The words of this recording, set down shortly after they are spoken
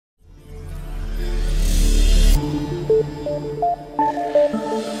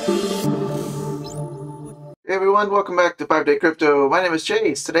everyone, welcome back to 5 Day Crypto. My name is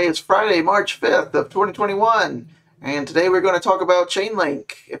Chase. Today is Friday, March 5th of 2021, and today we're going to talk about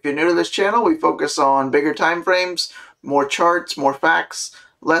Chainlink. If you're new to this channel, we focus on bigger time frames, more charts, more facts,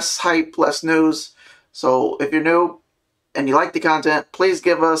 less hype, less news. So if you're new and you like the content, please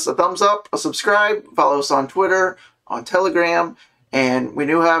give us a thumbs up, a subscribe, follow us on Twitter, on Telegram, and we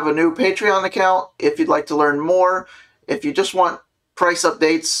do have a new Patreon account if you'd like to learn more. If you just want price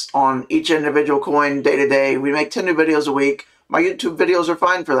updates on each individual coin day to day. We make 10 new videos a week. My YouTube videos are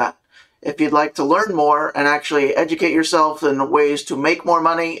fine for that. If you'd like to learn more and actually educate yourself in ways to make more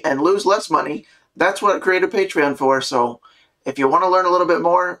money and lose less money, that's what I created Patreon for. So if you want to learn a little bit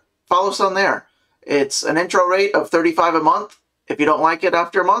more, follow us on there. It's an intro rate of $35 a month. If you don't like it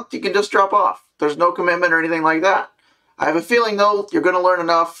after a month, you can just drop off. There's no commitment or anything like that. I have a feeling, though, you're going to learn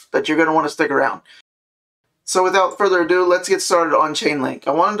enough that you're going to want to stick around. So without further ado, let's get started on Chainlink.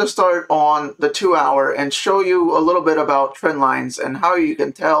 I wanted to start on the 2-hour and show you a little bit about trend lines and how you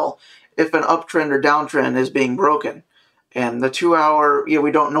can tell if an uptrend or downtrend is being broken. And the 2-hour,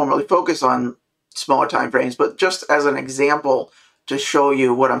 we don't normally focus on smaller time frames, but just as an example to show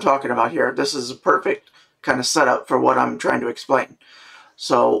you what I'm talking about here, this is a perfect kind of setup for what I'm trying to explain.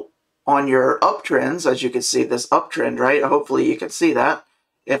 So on your uptrends, as you can see this uptrend, right? Hopefully you can see that.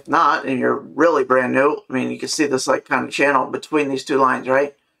 If not, and you're really brand new, I mean, you can see this like kind of channel between these two lines,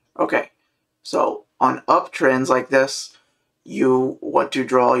 right? Okay, so on uptrends like this, you want to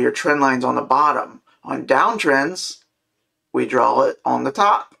draw your trend lines on the bottom. On downtrends, we draw it on the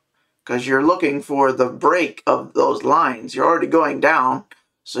top because you're looking for the break of those lines. You're already going down,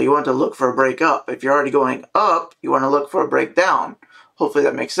 so you want to look for a break up. If you're already going up, you want to look for a break down. Hopefully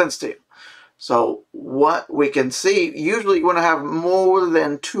that makes sense to you. So what we can see, usually you want to have more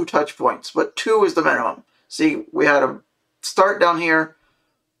than 2 touch points, but 2 is the minimum. See, we had a start down here,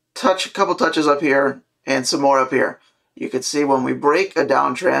 a couple touches up here, and some more up here. You can see when we break a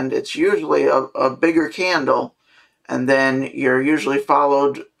downtrend, it's usually a bigger candle, and then you're usually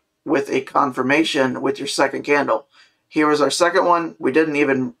followed with a confirmation with your second candle. Here was our second one. We didn't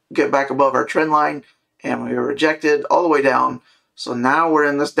even get back above our trend line, and we were rejected all the way down. So now we're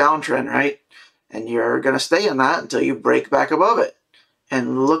in this downtrend, right? And you're going to stay in that until you break back above it.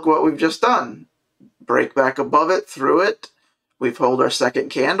 And look what we've just done. Break back above it, through it. We've held our second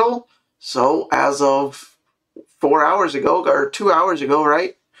candle. So as of 4 hours ago, or 2 hours ago,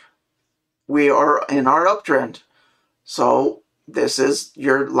 right? We are in our uptrend. So this is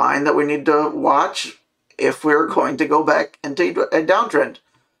your line that we need to watch if we're going to go back into a downtrend.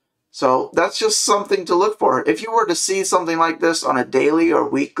 So that's just something to look for. If you were to see something like this on a daily or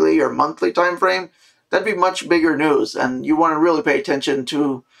weekly or monthly time frame, that'd be much bigger news, and you want to really pay attention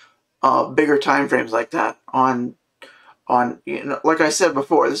to bigger time frames like that. Like I said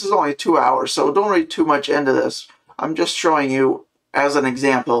before, this is only 2 hours, so don't read too much into this. I'm just showing you as an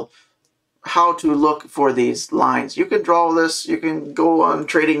example how to look for these lines. You can draw this. You can go on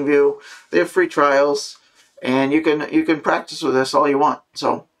TradingView. They have free trials, and you can practice with this all you want.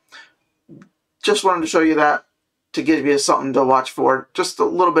 So just wanted to show you that to give you something to watch for, just a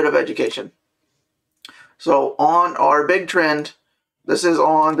little bit of education. So on our big trend, this is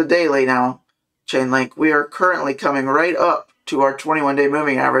on the daily now, Chainlink, we are currently coming right up to our 21-day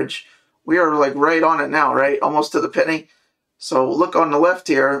moving average. We are like right on it now, right? Almost to the penny. So look on the left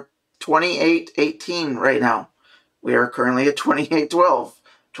here, 28.18 right now. We are currently at 28.12,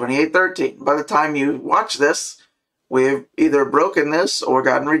 28.13. By the time you watch this, we've either broken this or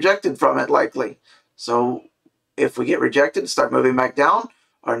gotten rejected from it, likely. So if we get rejected, start moving back down,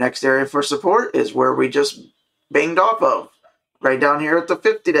 our next area for support is where we just banged off of, right down here at the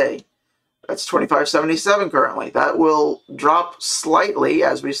 50-day. That's 25.77 currently. That will drop slightly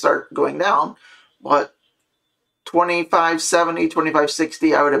as we start going down, but 25.70,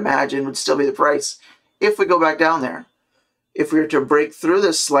 25.60, I would imagine, would still be the price if we go back down there. If we were to break through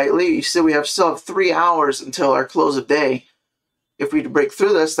this slightly, you see we still have 3 hours until our close of day. If we break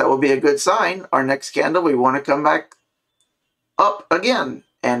through this, that will be a good sign. Our next candle, we want to come back up again.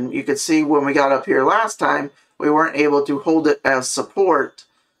 And you can see when we got up here last time, we weren't able to hold it as support.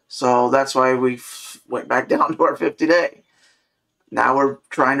 So that's why we went back down to our 50-day. Now we're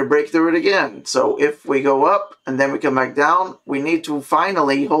trying to break through it again. So if we go up and then we come back down, we need to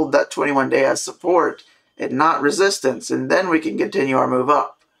finally hold that 21-day as support and not resistance, and then we can continue our move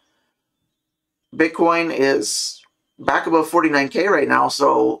up. Bitcoin is back above 49K right now,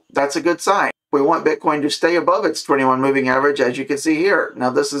 so that's a good sign. We want Bitcoin to stay above its 21 moving average, as you can see here.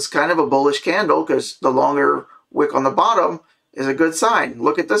 Now this is kind of a bullish candle because the longer wick on the bottom is a good sign.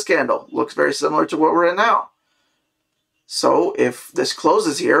 Look at this candle. Looks very similar to what we're in now. So if this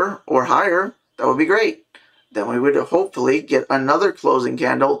closes here or higher, that would be great. then we would hopefully get another closing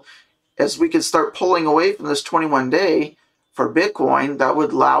candle as we could start pulling away from this 21-day for Bitcoin. That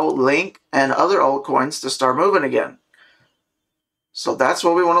would allow Link and other altcoins to start moving again. So that's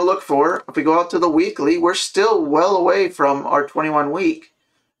what we want to look for. If we go out to the weekly, we're still well away from our 21 week.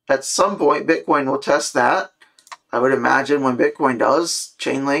 At some point, Bitcoin will test that. I would imagine when Bitcoin does,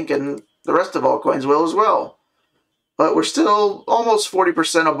 Chainlink and the rest of altcoins will as well. But we're still almost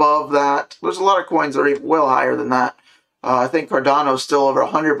 40% above that. There's a lot of coins that are well higher than that. I think Cardano is still over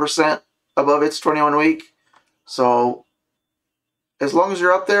 100% above its 21 week. So as long as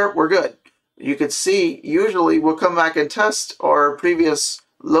you're up there, we're good. You could see usually we'll come back and test our previous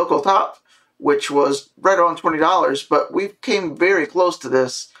local top, which was right around $20, but we came very close to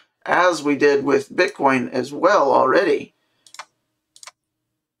this, as we did with Bitcoin as well already.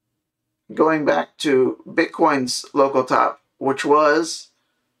 Going back to Bitcoin's local top, which was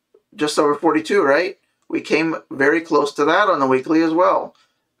just over 42, right? We came very close to that on the weekly as well.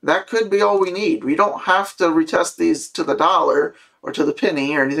 That could be all we need. We don't have to retest these to the dollar or to the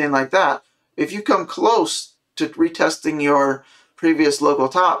penny or anything like that. If you come close to retesting your previous local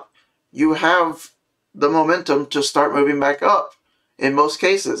top, you have the momentum to start moving back up in most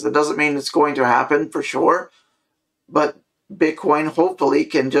cases. It doesn't mean it's going to happen for sure, but Bitcoin hopefully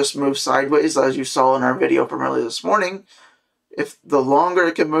can just move sideways, as you saw in our video from earlier this morning. If the longer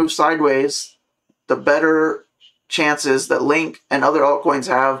it can move sideways, the better chances that Link and other altcoins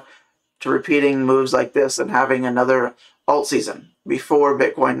have to repeating moves like this and having another alt season before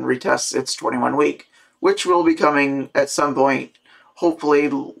Bitcoin retests its 21 week, which will be coming at some point, hopefully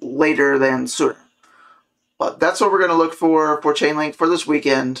later than sooner. But that's what we're going to look for Chainlink for this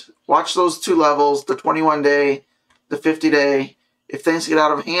weekend. Watch those two levels, the 21-day, the 50-day. If things get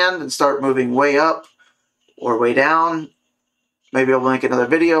out of hand and start moving way up or way down, maybe I'll link another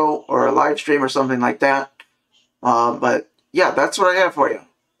video or a live stream or something like that. But yeah, that's what I have for you.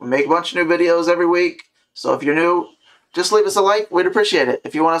 We make a bunch of new videos every week. So if you're new, just leave us a like. We'd appreciate it.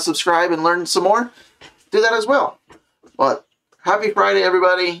 If you want to subscribe and learn some more, do that as well. But happy Friday,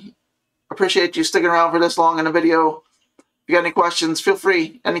 everybody. Appreciate you sticking around for this long in a video. If you got any questions, feel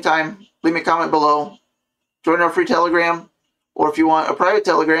free anytime. Leave me a comment below. Join our free Telegram. Or if you want a private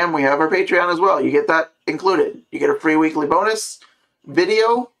Telegram, we have our Patreon as well. You get that included. You get a free weekly bonus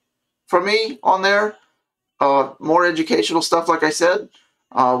video from me on there. More educational stuff, like I said.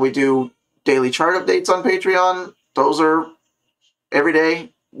 We do daily chart updates on Patreon. Those are every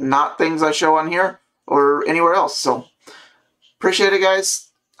day, not things I show on here or anywhere else. So, appreciate it, guys.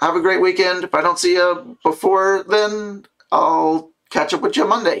 Have a great weekend. If I don't see you before then, I'll catch up with you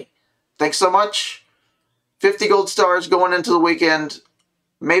Monday. Thanks so much. 50 gold stars going into the weekend.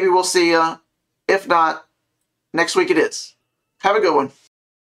 Maybe we'll see you. If not, next week it is. Have a good one.